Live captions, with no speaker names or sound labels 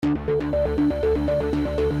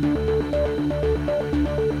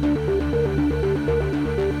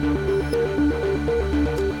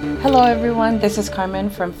Hello, everyone. This is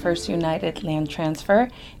Carmen from First United Land Transfer,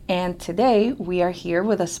 and today we are here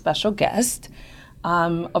with a special guest,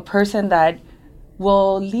 a person that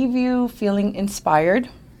will leave you feeling inspired,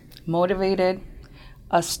 motivated,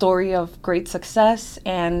 a story of great success,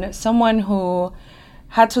 and someone who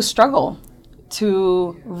had to struggle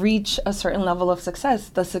to reach a certain level of success,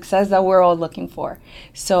 the success that we're all looking for.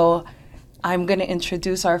 So I'm going to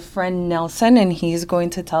introduce our friend Nelson, and he's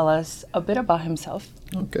going to tell us a bit about himself.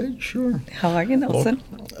 Okay, sure. How are you, Nelson?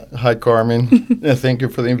 Well, hi, Carmen. Thank you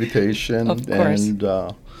for the invitation. Of course. And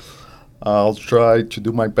I'll try to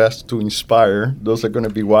do my best to inspire those that are going to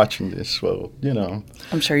be watching this. So,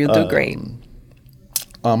 I'm sure you'll do great.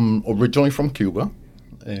 I'm originally from Cuba,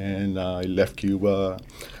 and I left Cuba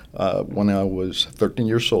when I was 13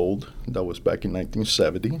 years old. That was back in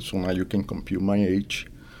 1970. So now you can compute my age.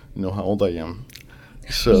 You know how old I am.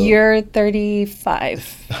 So You're 35.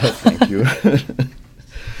 Thank you.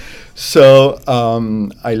 So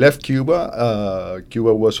I left Cuba.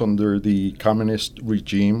 Cuba was under the communist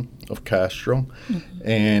regime of Castro,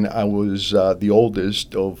 and I was the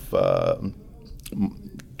oldest of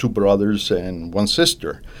two brothers and one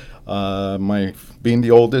sister. Being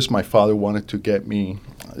the oldest, my father wanted to get me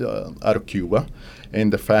out of Cuba,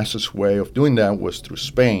 and the fastest way of doing that was through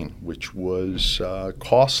Spain, which was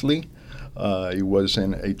costly. It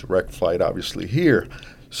wasn't a direct flight, obviously, here.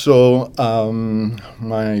 So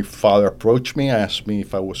my father approached me, asked me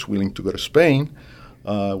if I was willing to go to Spain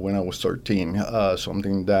when I was 13,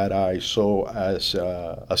 something that I saw as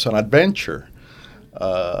an adventure.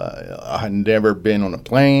 I had never been on a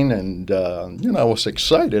plane, and I was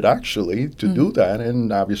excited actually to do that.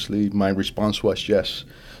 And obviously, my response was yes.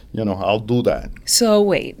 I'll do that. So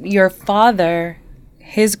wait, your father,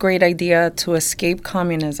 his great idea to escape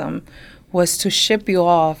communism was to ship you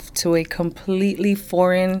off to a completely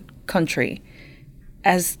foreign country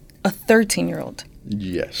as a 13-year-old.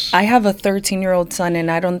 Yes. I have a 13-year-old son,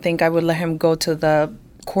 and I don't think I would let him go to the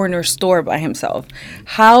corner store by himself.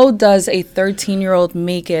 How does a 13-year-old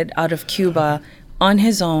make it out of Cuba on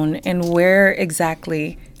his own, and where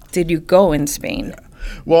exactly did you go in Spain?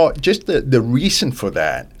 Well, just the reason for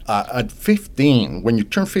that, at 15, when you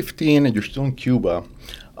turn 15 and you're still in Cuba,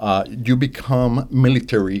 you become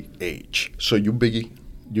military age. So you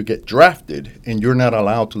get drafted, and you're not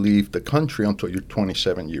allowed to leave the country until you're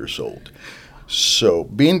 27 years old. So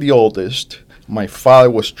being the oldest, my father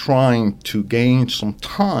was trying to gain some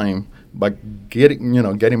time by getting me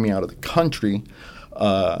out of the country,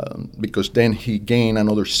 because then he gained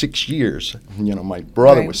another 6 years. My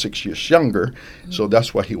brother was 6 years younger, so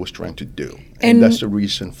that's what he was trying to do. And that's the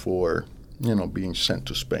reason for, being sent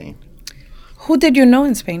to Spain. Who did you know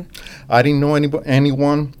in Spain? I didn't know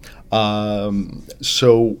anyone.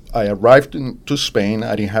 So I arrived to Spain.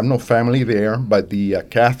 I didn't have no family there, but the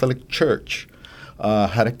Catholic Church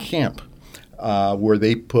had a camp where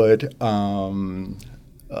they put all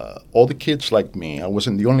the kids like me. I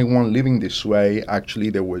wasn't the only one living this way.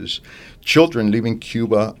 Actually, there was children leaving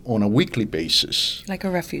Cuba on a weekly basis. Like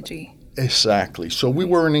a refugee. Exactly. So we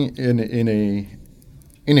were in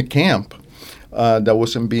a camp that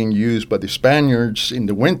wasn't being used by the Spaniards in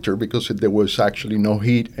the winter because there was actually no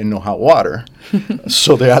heat and no hot water.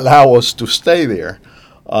 So they allow us to stay there.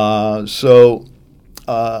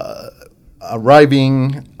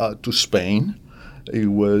 Arriving to Spain, it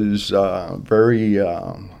was very,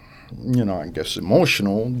 I guess,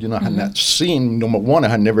 emotional. I had not seen, number one, I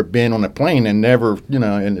had never been on a plane and never,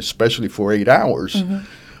 and especially for 8 hours.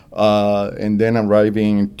 And then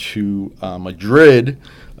arriving to Madrid,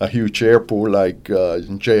 a huge airport like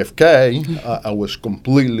JFK, I was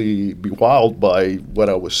completely bewildered by what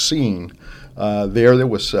I was seeing. There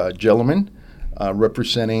was a gentleman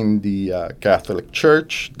representing the Catholic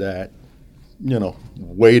Church that,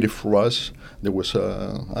 waited for us. There was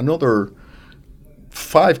another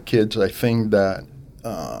 5 kids, I think, that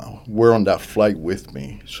were on that flight with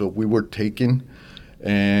me. So we were taken,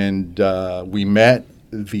 and we met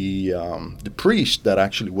the priest that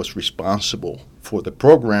actually was responsible for the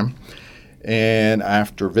program. And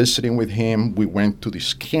after visiting with him, we went to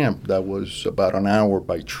this camp that was about an hour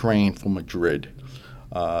by train from Madrid.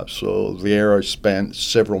 So there I spent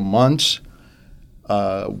several months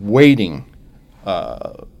waiting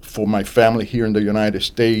for my family here in the United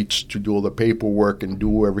States to do all the paperwork and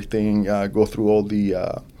do everything, go through all the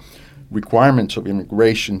requirements of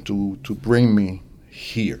immigration to bring me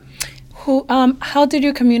here. How did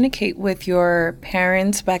you communicate with your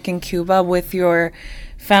parents back in Cuba, with your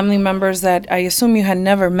family members that I assume you had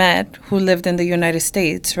never met who lived in the United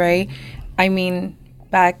States, right? I mean,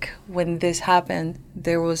 back when this happened,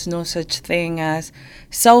 there was no such thing as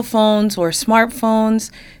cell phones or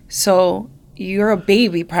smartphones. So you're a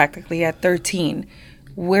baby practically at 13.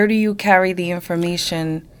 Where do you carry the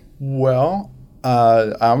information? Well,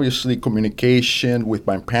 obviously, communication with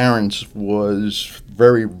my parents was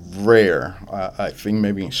very rare. I think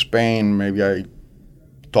maybe in Spain, maybe I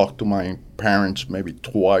talked to my parents maybe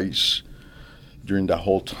twice during the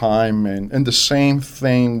whole time. And the same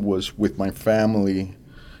thing was with my family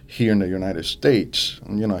here in the United States.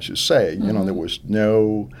 And, I should say, there was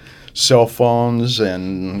no cell phones,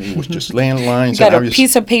 and it was just landlines. You got a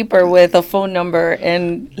piece of paper with a phone number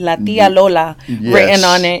and La Tia Lola written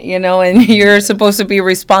on it, and you're supposed to be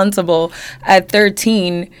responsible at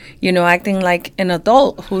 13, acting like an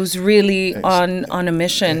adult who's really on a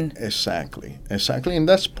mission. Exactly. And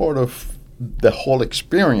that's part of the whole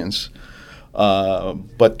experience.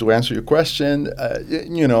 But to answer your question,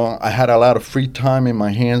 I had a lot of free time in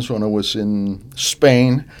my hands when I was in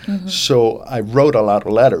Spain, so I wrote a lot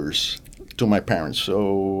of letters to my parents.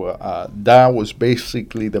 So that was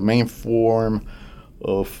basically the main form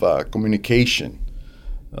of communication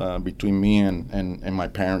between me and my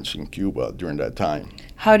parents in Cuba during that time.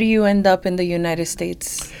 How do you end up in the United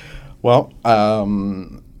States? Well,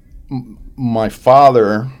 my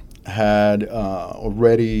father had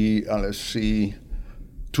already,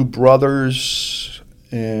 two brothers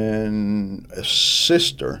and a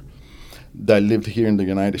sister that lived here in the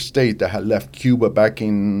United States that had left Cuba back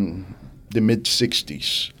in the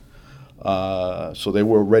mid-'60s. So they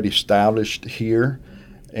were already established here.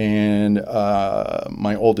 And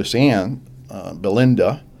my oldest aunt,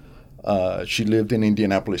 Belinda, she lived in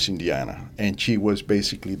Indianapolis, Indiana. And she was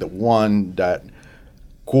basically the one that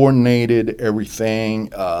coordinated everything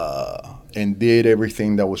and did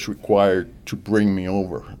everything that was required to bring me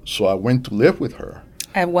over. So I went to live with her.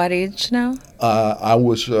 At what age now? I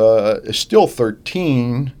was still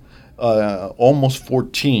 13, almost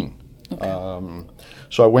 14. Okay.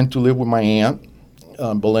 So I went to live with my aunt,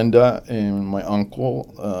 Belinda, and my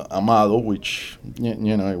uncle, Amado, which,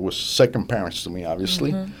 it was second parents to me,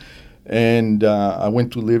 obviously. And I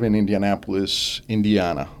went to live in Indianapolis,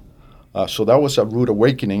 Indiana. So that was a rude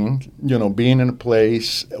awakening, being in a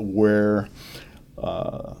place where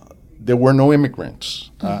there were no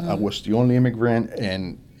immigrants. I was the only immigrant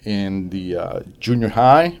in the junior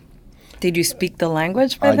high. Did you speak the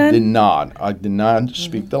language by then? I did not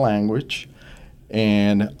speak the language.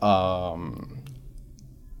 And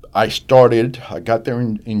I got there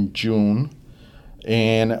in June,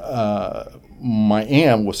 and my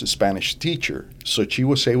aunt was a Spanish teacher, so she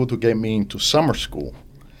was able to get me into summer school.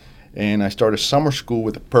 And I started summer school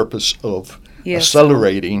with the purpose of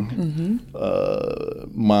accelerating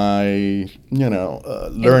my,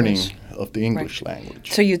 learning of the English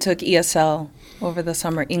language. So you took ESL over the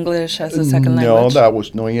summer, English as a second language? No, there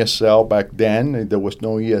was no ESL back then. There was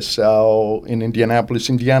no ESL in Indianapolis,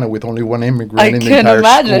 Indiana, with only one immigrant in the entire school.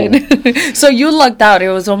 I can imagine. So you lucked out.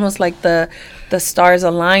 It was almost like the stars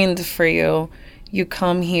aligned for you. You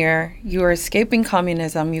come here, you're escaping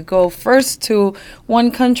communism, you go first to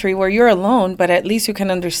one country where you're alone, but at least you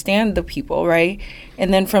can understand the people, right?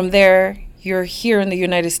 And then from there, you're here in the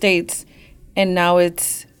United States, and now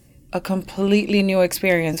it's a completely new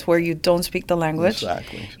experience where you don't speak the language.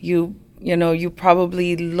 Exactly. You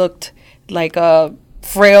probably looked like a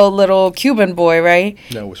frail little Cuban boy, right?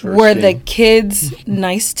 That was very Were the kids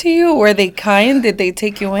nice to you? Were they kind? Did they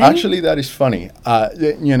take you in? Actually, that is funny.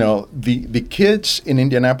 The kids in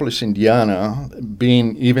Indianapolis, Indiana,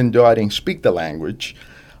 even though I didn't speak the language,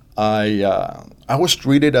 I was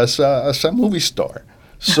treated as a movie star.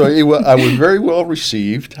 So I was very well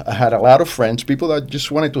received. I had a lot of friends, people that just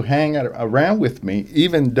wanted to hang around with me,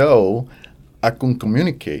 even though I couldn't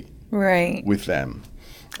communicate with them.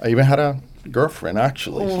 I even had a girlfriend,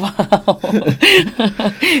 actually. Wow.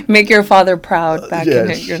 Make your father proud back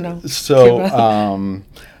in So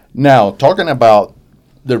now, talking about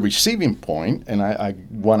the receiving point, and I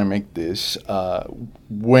want to make this,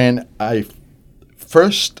 when I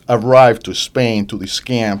first arrived to Spain, to this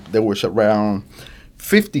camp, there was around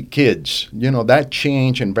 50 kids. That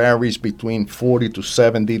change and varies between 40 to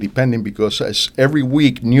 70, depending, because as every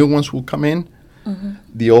week new ones will come in.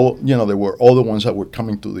 There were older ones that were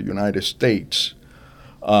coming to the United States.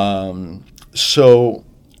 So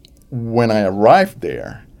when I arrived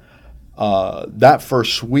there, that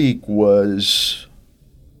first week was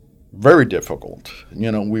very difficult.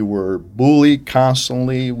 We were bullied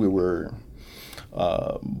constantly. We were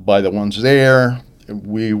by the ones there.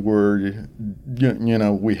 We were,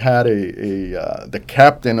 we had the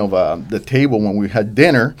captain of the table when we had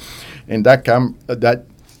dinner, and that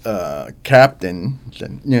captain,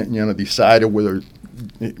 decided whether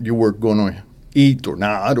you were going to eat or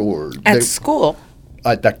not, or at school.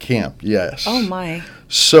 At that camp, yes. Oh my!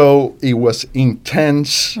 So it was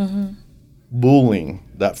intense bullying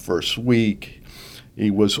that first week.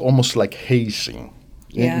 It was almost like hazing,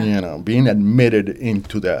 being admitted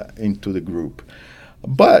into the group.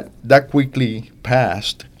 But that quickly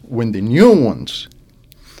passed when the new ones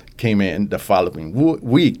came in the following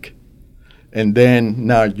week, and then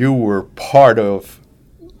now you were part of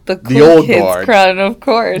the the old kids guard crowd, of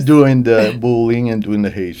course, doing the bullying and doing the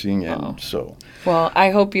hazing, and so. Well, I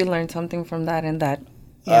hope you learned something from that, and that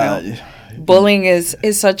bullying is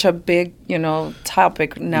such a big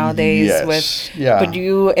topic nowadays. Yes, But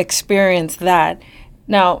you experienced that.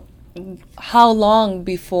 Now, how long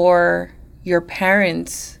before your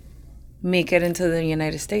parents make it into the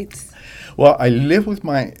United States? Well, I lived with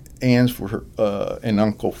my aunts and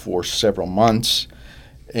uncle for several months,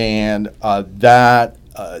 and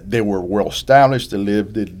they were well established. They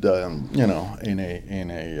lived in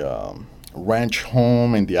a ranch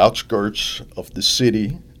home in the outskirts of the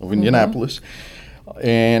city of Indianapolis,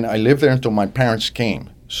 and I lived there until my parents came.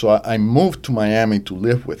 So I moved to Miami to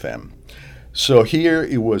live with them. So here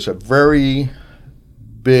it was a very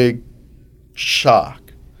big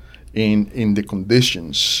shock in the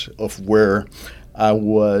conditions of where I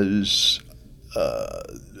was,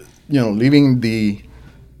 living the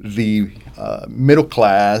middle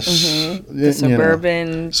class, the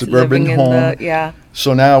suburban home. Yeah.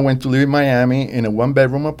 So now I went to live in Miami in a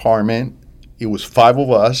one-bedroom apartment. It was 5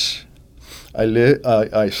 of us.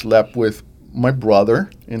 I slept with my brother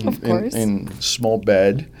in a small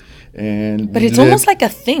bed, but it's almost like a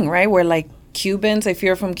thing, right? Where like Cubans, if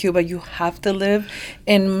you're from Cuba, you have to live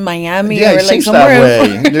in Miami or like seems somewhere.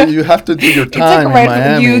 That way. You have to do your time in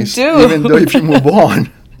Miami, you do. even though if you move on.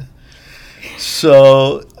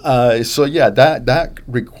 So that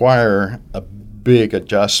require a big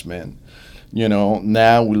adjustment.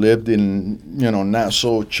 Now we lived in not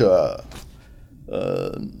such a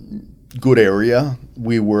good area.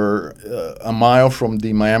 We were a mile from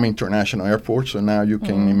the Miami International Airport, so now you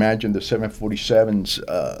can imagine the 747s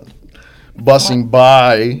buzzing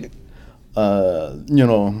by,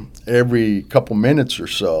 every couple minutes or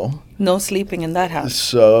so. No sleeping in that house.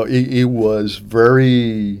 So it was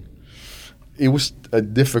a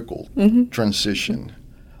difficult transition.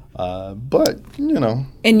 But,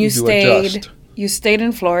 And you adjust. You stayed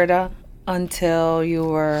in Florida until you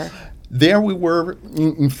were... There we were,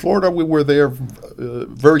 in Florida, we were there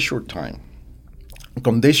very short time.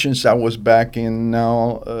 Conditions, I was back in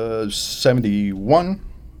now 71.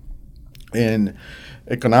 And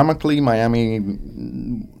economically, Miami,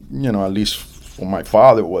 at least for my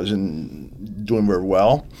father, wasn't doing very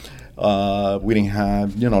well. We didn't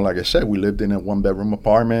have, like I said, we lived in a one-bedroom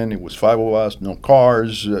apartment. It was 5 of us, no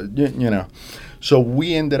cars, So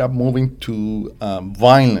we ended up moving to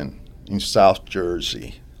Vineland in South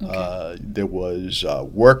Jersey. Okay. There was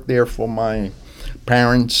work there for my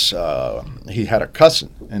parents. He had a cousin,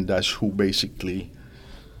 and that's who basically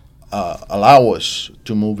allowed us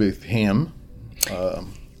to move with him.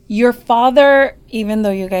 Your father, even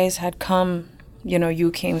though you guys had come, you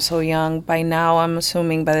came so young, by now I'm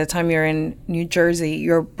assuming by the time you're in New Jersey,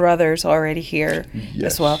 your brother's already here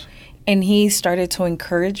as well. And he started to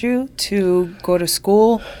encourage you to go to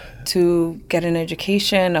school, to get an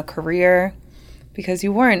education, a career, because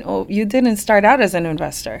you didn't start out as an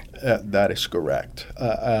investor. That is correct.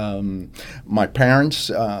 My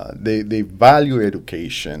parents, they value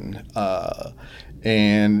education,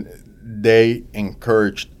 and they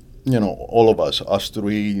encouraged, all of us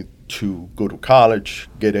 3, to go to college,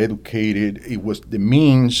 get educated. It was the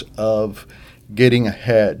means of getting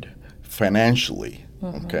ahead financially,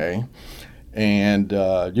 okay? And,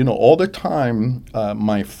 all the time,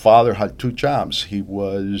 my father had 2 jobs. He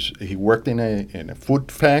worked in a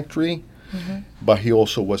food factory, but he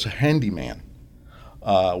also was a handyman,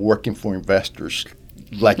 working for investors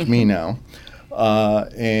like me now.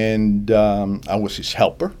 And I was his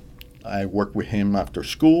helper. I worked with him after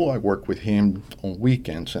school. I worked with him on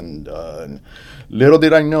weekends. And little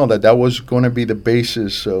did I know that was going to be the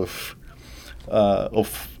basis of well,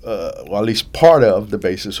 at least part of the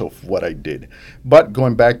basis of what I did. But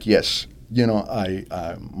going back, yes,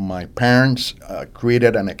 my parents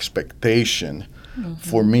created an expectation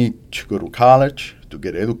for me to go to college, to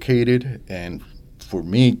get educated, and for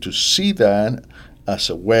me to see that as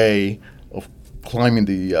a way of climbing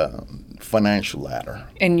the financial ladder.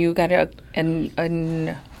 And you got a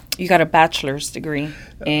bachelor's degree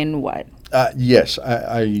in what? Yes,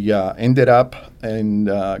 I ended up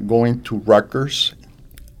going to Rutgers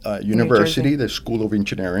University, the School of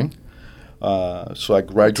Engineering. So I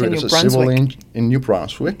graduated as a in New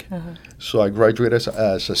Brunswick. So I graduated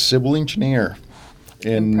as a civil engineer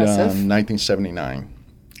in 1979.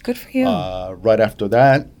 Good for you. Right after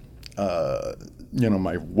that,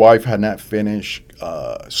 my wife had not finished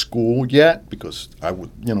school yet because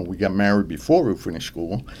we got married before we finished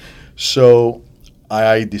school. So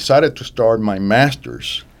I decided to start my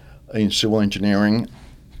master's in civil engineering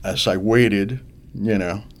as I waited,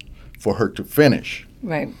 for her to finish.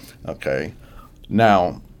 Right. Okay.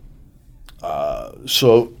 Now,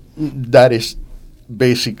 so that is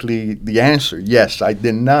basically the answer. Yes, I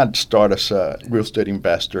did not start as a real estate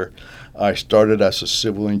investor. I started as a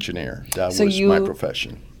civil engineer. That was my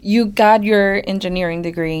profession. You got your engineering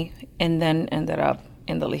degree and then ended up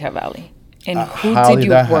in the Lehigh Valley. And who did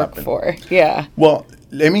you work for? Yeah. Well,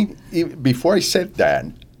 before I said that,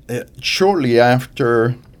 shortly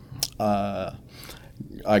after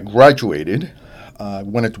I graduated, I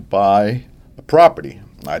wanted to buy a property.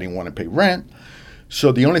 I didn't want to pay rent.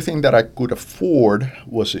 So the only thing that I could afford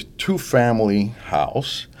was a 2-family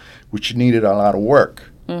house, which needed a lot of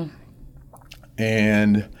work.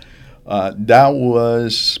 And that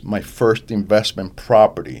was my first investment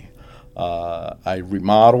property. I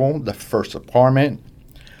remodeled the first apartment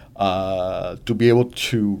to be able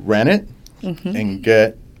to rent it and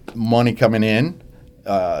get money coming in.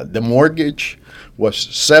 The mortgage was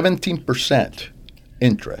 17%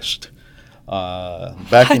 interest.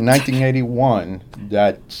 Back in 1981,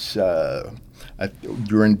 that's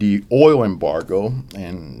during the oil embargo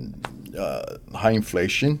and high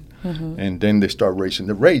inflation, and then they start raising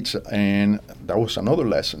the rates. And that was another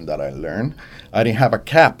lesson that I learned. I didn't have a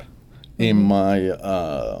cap in my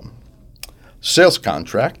sales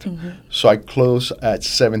contract, so I closed at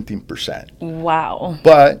 17%. Wow.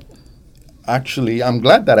 But actually, I'm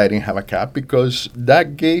glad that I didn't have a cap because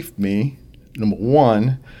that gave me, number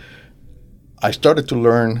one, I started to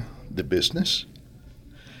learn the business.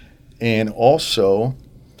 And also,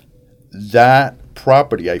 that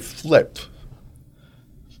property I flipped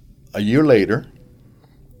a year later,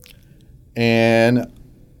 and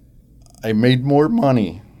I made more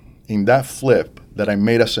money in that flip that I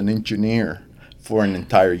made as an engineer for an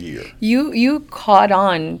entire year. You caught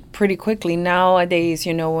on pretty quickly. Nowadays,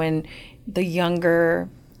 when the younger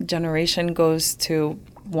generation goes to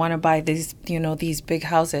want to buy these big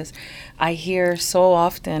houses, I hear so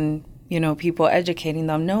often, people educating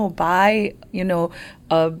them, no, buy,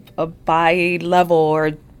 a buy level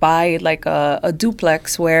or buy like a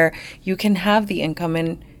duplex where you can have the income.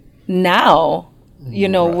 And now,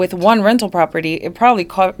 right. With one rental property, it probably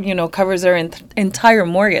covers their entire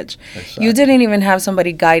mortgage. Exactly. You didn't even have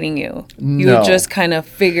somebody guiding you. No. You just kind of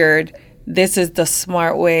figured this is the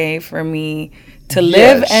smart way for me to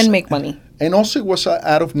live and make money. And also it was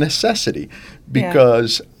out of necessity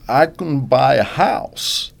because I couldn't buy a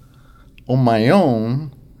house on my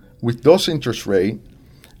own with those interest rates.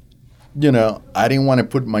 I didn't want to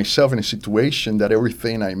put myself in a situation that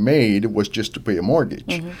everything I made was just to pay a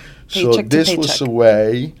mortgage. So this was a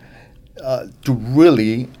way to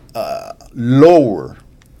really lower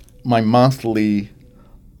my monthly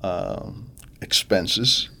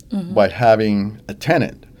expenses by having a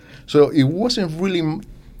tenant. So it wasn't really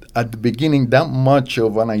at the beginning that much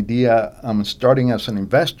of an idea. I'm starting as an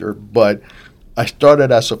investor, but I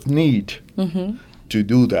started as of need to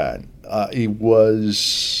do that. It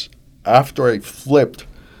was after I flipped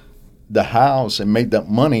the house and made that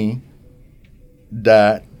money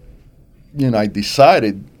that I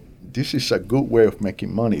decided this is a good way of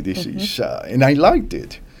making money. This is and I liked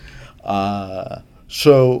it. And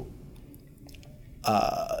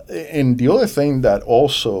the other thing that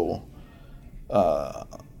also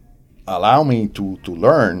allowed me to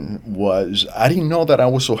learn was I didn't know that I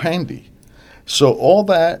was so handy. So all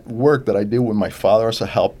that work that I did with my father as a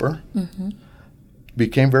helper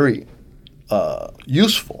became very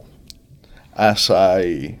useful as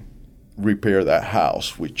I repaired that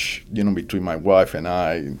house, which, between my wife and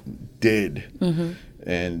I did.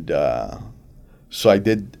 And so I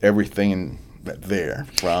did everything there,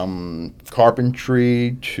 from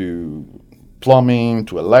carpentry to plumbing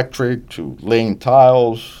to electric to laying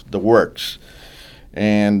tiles, the works.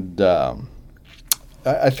 And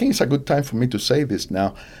I think it's a good time for me to say this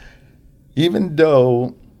now. Even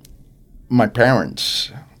though my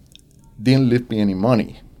parents didn't leave me any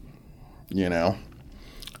money,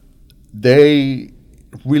 they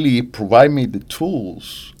really provide me the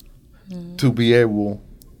tools to be able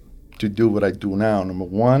to do what I do now. Number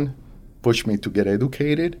one, push me to get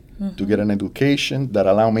educated, to get an education that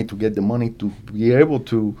allow me to get the money to be able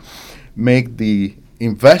to make the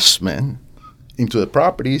investment into the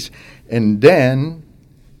properties, and then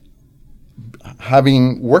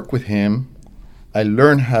having worked with him, I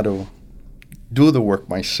learned how to do the work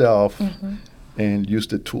myself and use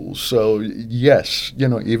the tools. So yes,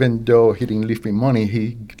 even though he didn't leave me money,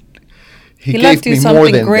 he gave left you me something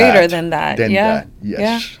more than greater that. than that. Yes.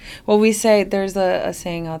 Yeah. Well, we say there's a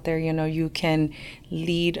saying out there, you can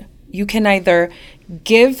either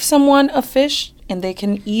give someone a fish and they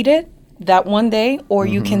can eat it that one day, or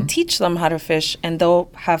you can teach them how to fish and they'll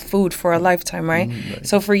have food for a lifetime, right? Right.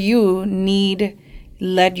 So for you, need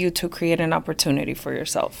led you to create an opportunity for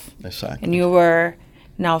yourself. Exactly. And you were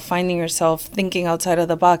now finding yourself thinking outside of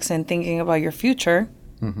the box and thinking about your future,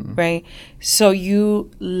 right? So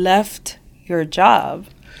you left your job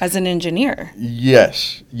as an engineer.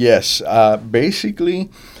 Yes. Basically,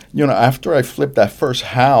 after I flipped that first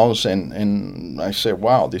house and I said,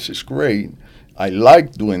 wow, this is great. I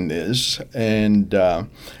like doing this. And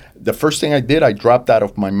the first thing I did, I dropped out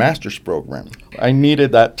of my master's program. I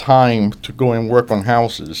needed that time to go and work on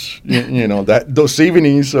houses. Those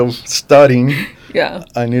evenings of studying,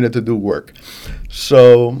 I needed to do work.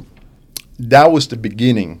 So that was the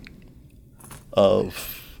beginning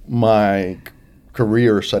of my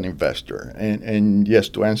career as an investor. And yes,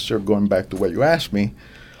 to answer, going back to what you asked me,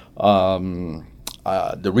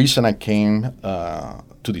 the reason I came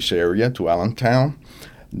to this area, to Allentown,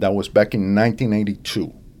 that was back in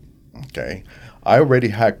 1982. Okay, I already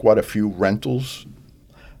had quite a few rentals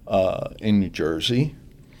in New Jersey.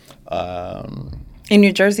 In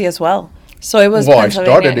New Jersey as well. So it was I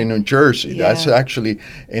started in New Jersey. Yeah. That's actually,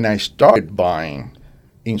 and I started buying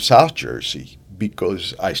in South Jersey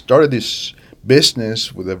because I started this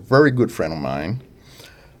business with a very good friend of mine,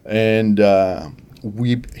 and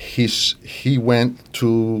he went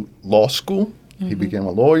to law school. He became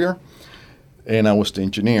a lawyer, and I was the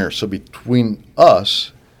engineer. So between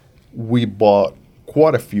us, we bought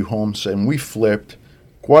quite a few homes, and we flipped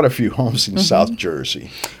quite a few homes in South Jersey.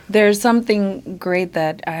 There's something great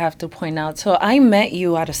that I have to point out. So I met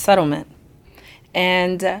you at a settlement,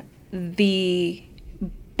 and the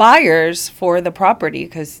buyers for the property,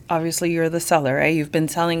 because obviously you're the seller, right? You've been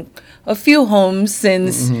selling a few homes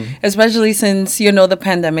since, especially since, the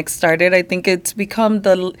pandemic started. I think it's become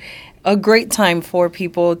a great time for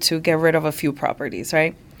people to get rid of a few properties,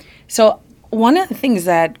 right? So one of the things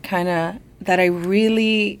that I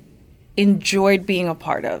really enjoyed being a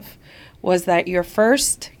part of was that your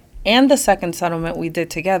first and the second settlement we did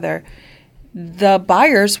together, the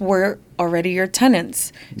buyers were already your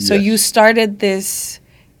tenants. So you started this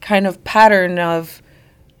kind of pattern of,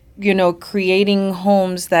 creating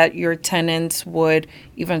homes that your tenants would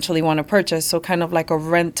eventually want to purchase. So kind of like a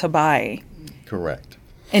rent to buy. Correct.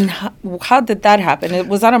 And how did that happen?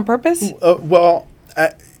 Was that on purpose?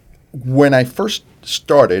 When I first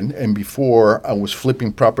started, and before I was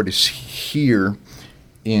flipping properties here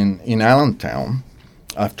in Allentown,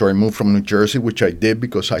 after I moved from New Jersey, which I did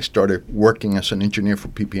because I started working as an engineer for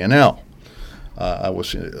PP&L. I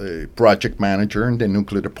was a project manager in the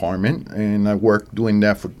nuclear department, and I worked doing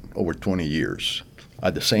that for over 20 years.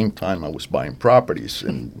 At the same time, I was buying properties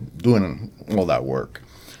and doing all that work.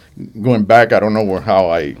 Going back, I don't know how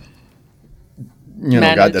I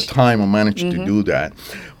got the time or managed to do that.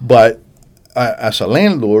 But as a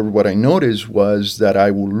landlord, what I noticed was that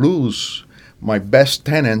I would lose my best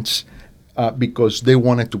tenants because they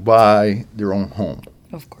wanted to buy their own home.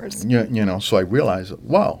 Of course. So I realized,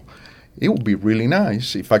 wow, it would be really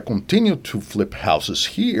nice if I continue to flip houses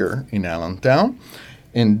here in Allentown,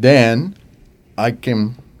 and then I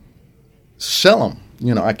can sell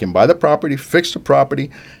them. I can buy the property, fix the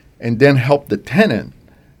property, and then help the tenant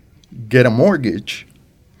get a mortgage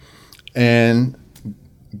and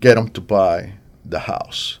get them to buy the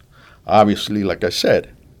house. Obviously, like I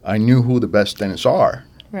said, I knew who the best tenants are.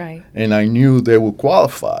 Right. And I knew they would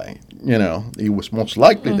qualify. It was most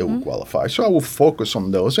likely they would qualify. So I would focus on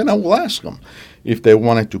those, and I will ask them if they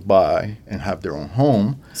wanted to buy and have their own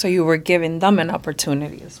home. So you were giving them an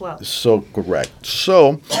opportunity as well. So correct.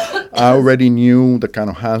 So I already knew the kind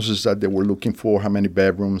of houses that they were looking for, how many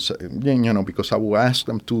bedrooms, because I will ask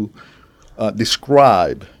them to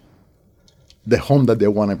describe the home that they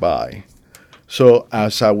want to buy. So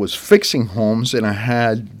as I was fixing homes and I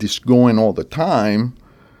had this going all the time,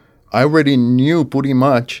 I already knew pretty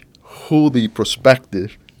much who the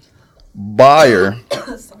prospective buyer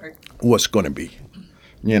was going to be,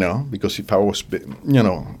 because if I was,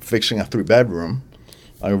 fixing a 3-bedroom,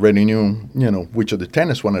 I already knew, which of the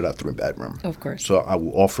tenants wanted a 3-bedroom. Of course. So I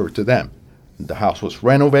would offer it to them. The house was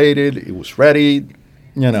renovated, it was ready,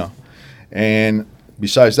 and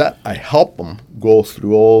besides that, I help them go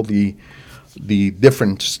through all the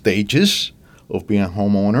different stages of being a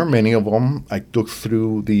homeowner. Many of them I took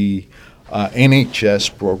through the NHS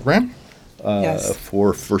program Yes.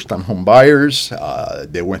 for first-time home buyers.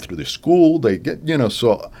 They went through the school. They get,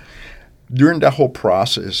 so during that whole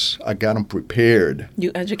process, I got them prepared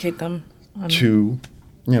You educate them on to,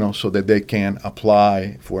 so that they can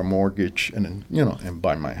apply for a mortgage and then, and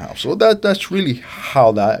buy my house. So that's really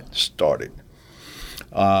how that started.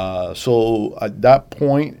 So at that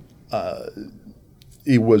point,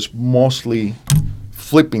 it was mostly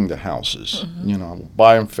flipping the houses,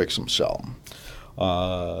 buy them, fix them, sell them.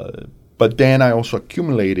 But then I also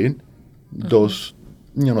accumulated those,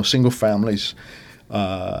 single families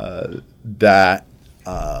that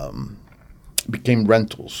became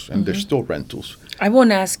rentals, and they're still rentals. I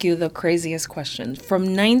won't ask you the craziest question. From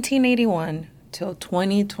 1981 till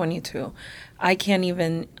 2022, I can't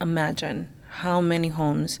even imagine how many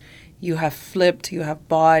homes you have flipped, you have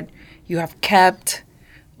bought, you have kept,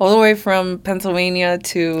 all the way from Pennsylvania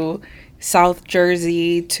to South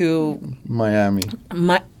Jersey to Miami.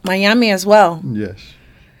 Miami as well. Yes.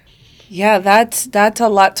 Yeah, that's a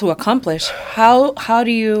lot to accomplish. How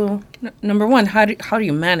do you, number one, how do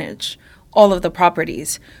you manage all of the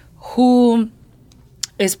properties? Who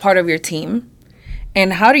is part of your team?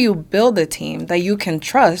 And how do you build a team that you can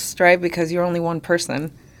trust, right? Because you're only one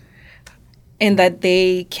person. And that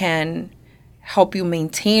they can help you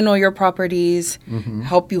maintain all your properties,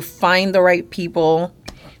 help you find the right people,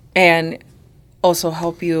 and also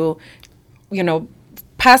help you,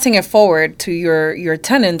 passing it forward to your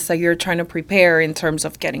tenants that you're trying to prepare in terms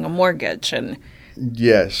of getting a mortgage. And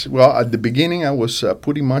Yes. Well, at the beginning, I was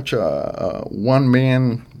pretty much a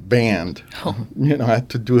one-man band. Oh. I had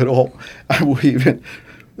to do it all. I would even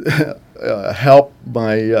help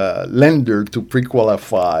my lender to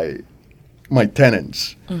pre-qualify my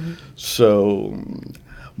tenants. So,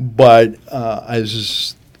 but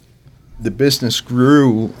as the business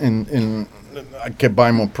grew and I kept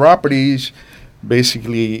buying more properties,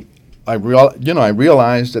 basically, I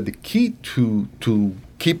realized that the key to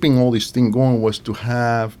keeping all this thing going was to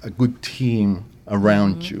have a good team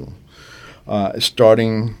around you,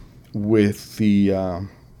 starting with the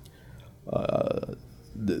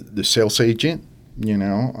sales agent.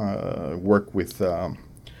 Work with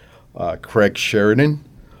Craig Sheridan,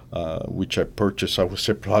 which I purchased. I would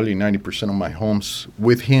say probably 90% of my homes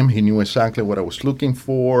with him. He knew exactly what I was looking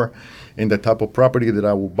for and the type of property that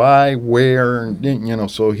I would buy, where,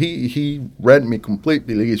 so he read me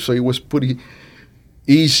completely. So it was pretty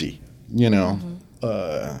easy, He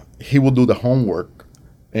will do the homework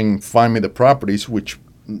and find me the properties, which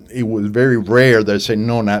it was very rare that I say,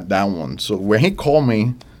 no, not that one. So when he called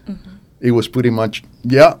me, it was pretty much,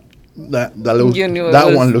 that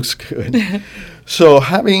one looks good. So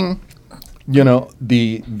having,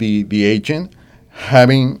 the agent,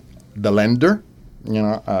 having the lender,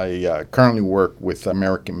 I currently work with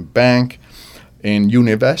American Bank and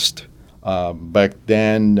Univest. Back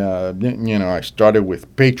then, I started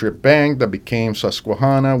with Patriot Bank, that became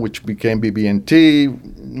Susquehanna, which became BB&T.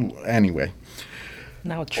 Anyway.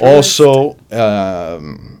 now Also,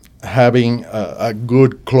 having a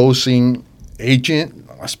good closing agent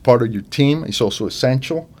as part of your team is also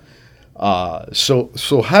essential.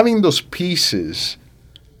 So having those pieces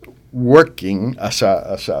working as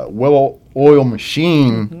a well-oiled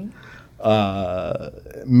machine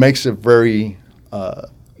makes it very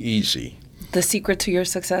easy. The secret to your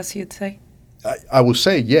success, you'd say? I would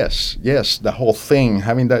say yes. The whole thing,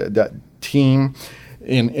 having that team,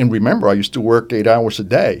 and remember, I used to work 8 hours a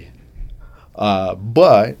day,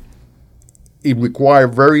 but it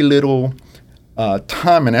required very little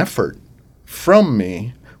time and effort from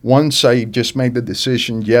me. Once I just made the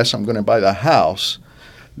decision, yes, I'm going to buy the house,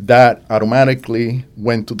 that automatically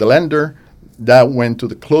went to the lender, that went to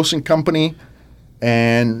the closing company,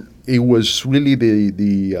 and it was really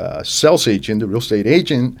the sales agent, the real estate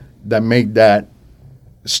agent, that made that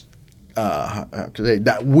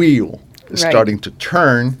that wheel starting to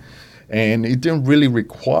turn, and it didn't really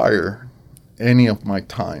require any of my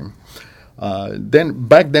time. Then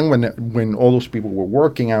back then, when all those people were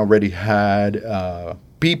working, I already had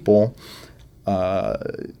people,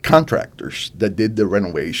 contractors that did the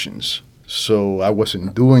renovations. So I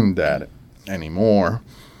wasn't doing that anymore.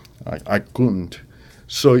 I couldn't.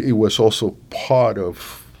 So it was also part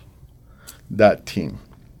of that team.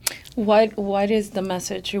 What is the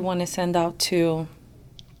message you want to send out to,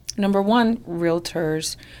 number one,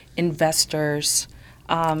 realtors, investors,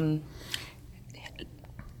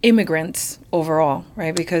 immigrants overall,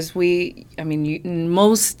 right? Because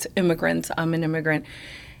most immigrants, I'm an immigrant,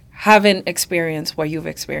 haven't experienced what you've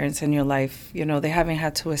experienced in your life. They haven't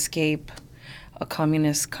had to escape a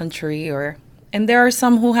communist country or And there are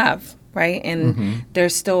some who have, right? And they're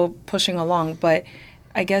still pushing along. But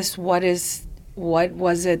I guess what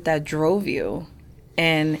was it that drove you?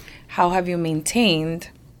 And how have you maintained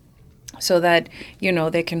so that,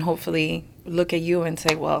 they can hopefully look at you and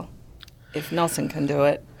say, well, if Nelson can do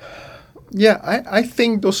it. Yeah, I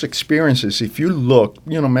think those experiences, if you look,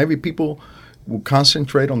 maybe people will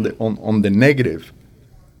concentrate on the negative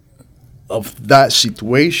of that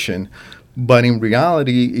situation. But in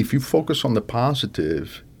reality, if you focus on the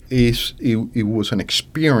positive, it was an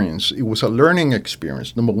experience. It was a learning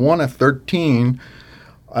experience. Number one, at 13,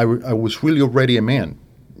 I was really already a man.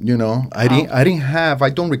 I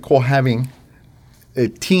don't recall having a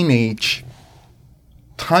teenage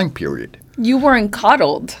time period. You weren't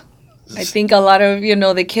coddled. I think a lot of,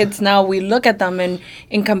 the kids now, we look at them and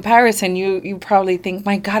in comparison, you probably think,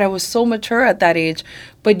 my God, I was so mature at that age.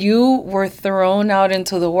 But you were thrown out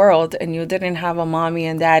into the world and you didn't have a mommy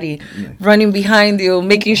and daddy running behind you,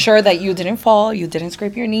 making sure that you didn't fall, you didn't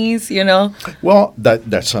scrape your knees, Well,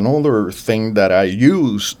 that's another thing that I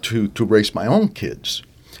used to raise my own kids.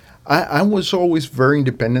 I was always very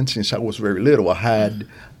independent since I was very little. I had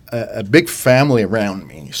a big family around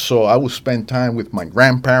me, so I would spend time with my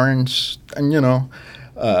grandparents, and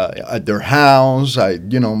at their house.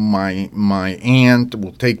 My aunt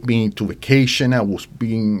would take me to vacation. I was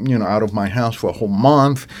being out of my house for a whole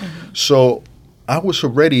month, so I was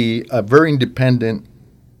already a very independent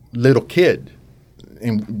little kid,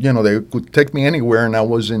 and they could take me anywhere, and I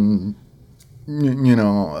wasn't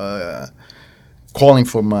calling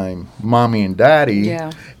for my mommy and daddy.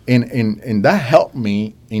 Yeah. And that helped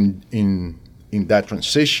me in that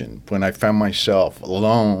transition when I found myself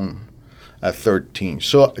alone at 13.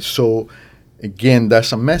 So again,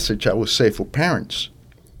 that's a message I would say for parents.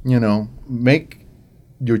 Make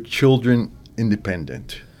your children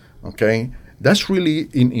independent. Okay? That's really,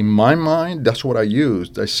 in my mind, that's what I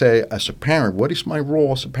used. I say, as a parent, what is my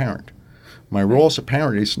role as a parent? My role as a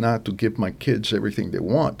parent is not to give my kids everything they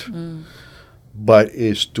want, but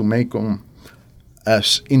is to make them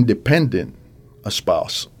as independent as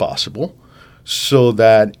possible, so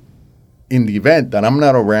that in the event that I'm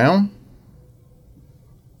not around,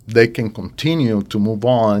 they can continue to move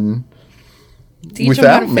on Teach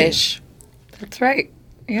without them how to me. fish. That's right.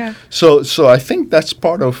 Yeah. So I think that's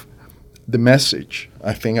part of the message,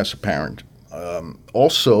 I think, as a parent.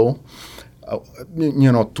 Also,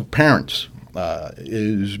 to parents,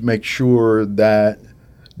 is make sure that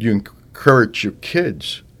you encourage your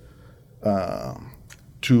kids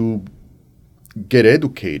to get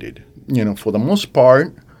educated. For the most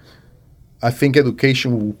part, I think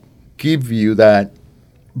education will give you that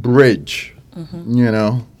bridge,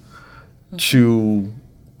 to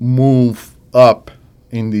move up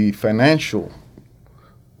in the financial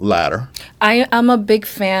ladder. I'm a big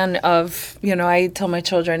fan of, I tell my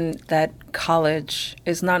children that college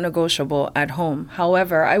is not negotiable at home.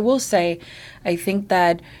 However, I will say, I think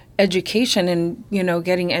that education and,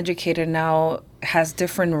 getting educated now has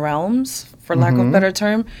different realms, for lack of a better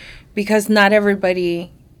term, because not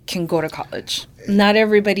everybody can go to college. Not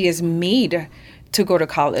everybody is made to go to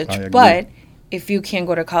college. But if you can't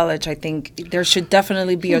go to college, I think there should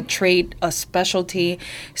definitely be a trade, a specialty,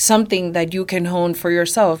 something that you can hone for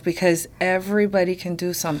yourself, because everybody can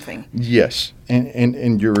do something. Yes,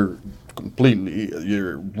 and you're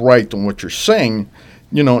right on what you're saying.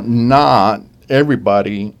 Not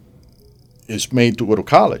everybody is made to go to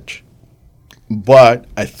college. But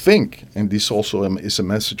I think, and this also is a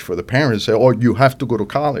message for the parents, say, oh, you have to go to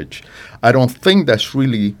college. I don't think that's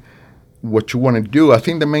really what you want to do. I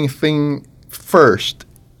think the main thing first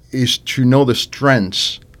is to know the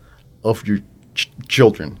strengths of your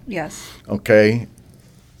children. Yes. Okay?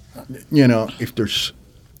 If there's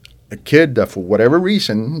a kid that for whatever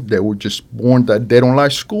reason, they were just born that they don't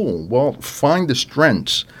like school, well, find the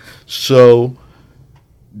strengths. So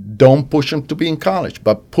don't push them to be in college,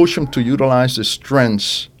 but push them to utilize the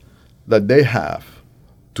strengths that they have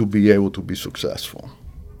to be able to be successful.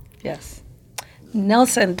 Yes.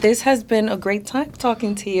 Nelson, this has been a great time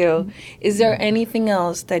talking to you. Is there anything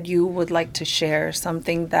else that you would like to share?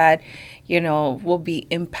 Something that, will be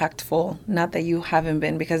impactful? Not that you haven't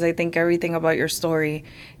been, because I think everything about your story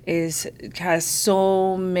has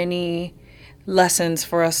so many lessons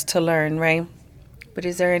for us to learn, right? But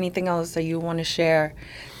is there anything else that you want to share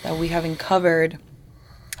that we haven't covered,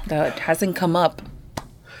 that hasn't come up?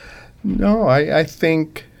 No, I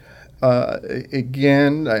think,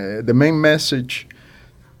 again, the main message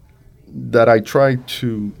that I try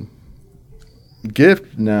to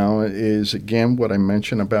give now is, again, what I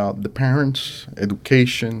mentioned about the parents,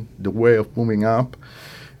 education, the way of moving up,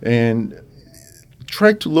 and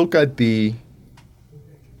try to look at the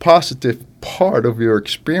positive part of your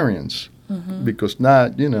experience, because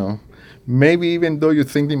not, maybe even though you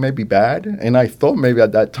think it may be bad, and I thought maybe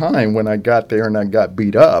at that time when I got there and I got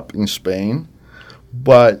beat up in Spain,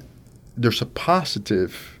 but there's a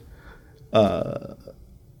positive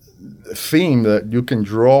theme that you can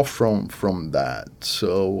draw from that.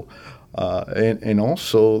 So, and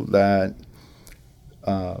also that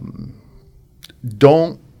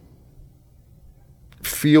don't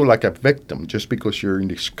feel like a victim just because you're in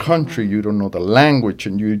this country, you don't know the language,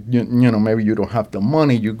 and you maybe you don't have the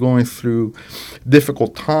money, you're going through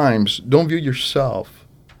difficult times. Don't view yourself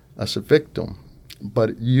as a victim,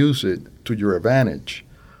 but use it to your advantage,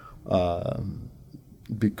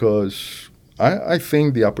 because I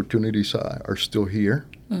think the opportunities are still here.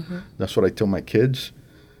 That's what I tell my kids,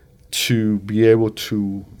 to be able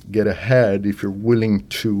to get ahead if you're willing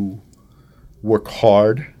to work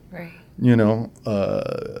hard. Right.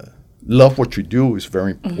 Love what you do is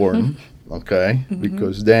very important, okay?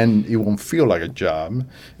 Because then it won't feel like a job.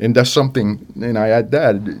 And that's something, and I add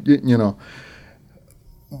that,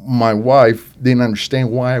 my wife didn't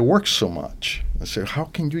understand why I worked so much. I said, how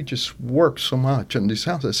can you just work so much in this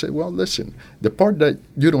house? I said, well, listen, the part that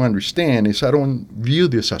you don't understand is I don't view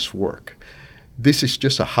this as work. This is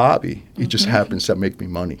just a hobby. It just happens to make me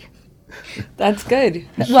money. That's good.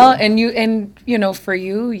 Well, and for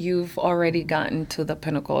you, you've already gotten to the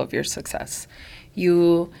pinnacle of your success.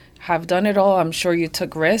 You have done it all. I'm sure you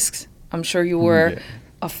took risks. I'm sure you were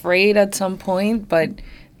afraid at some point, but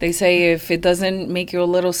they say if it doesn't make you a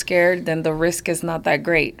little scared, then the risk is not that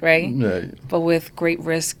great, right? Yeah. But with great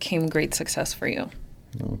risk came great success for you.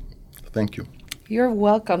 No, thank you. You're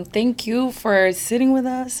welcome. Thank you for sitting with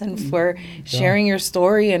us and for sharing your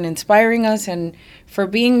story and inspiring us, and for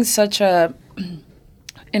being such a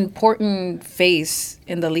important face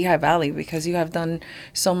in the Lehigh Valley, because you have done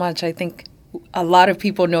so much. I think a lot of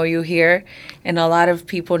people know you here, and a lot of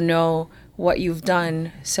people know what you've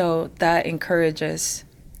done. So that encourages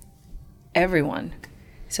everyone.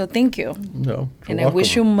 So thank you. No, and welcome. I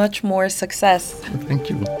wish you much more success. Thank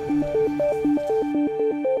you.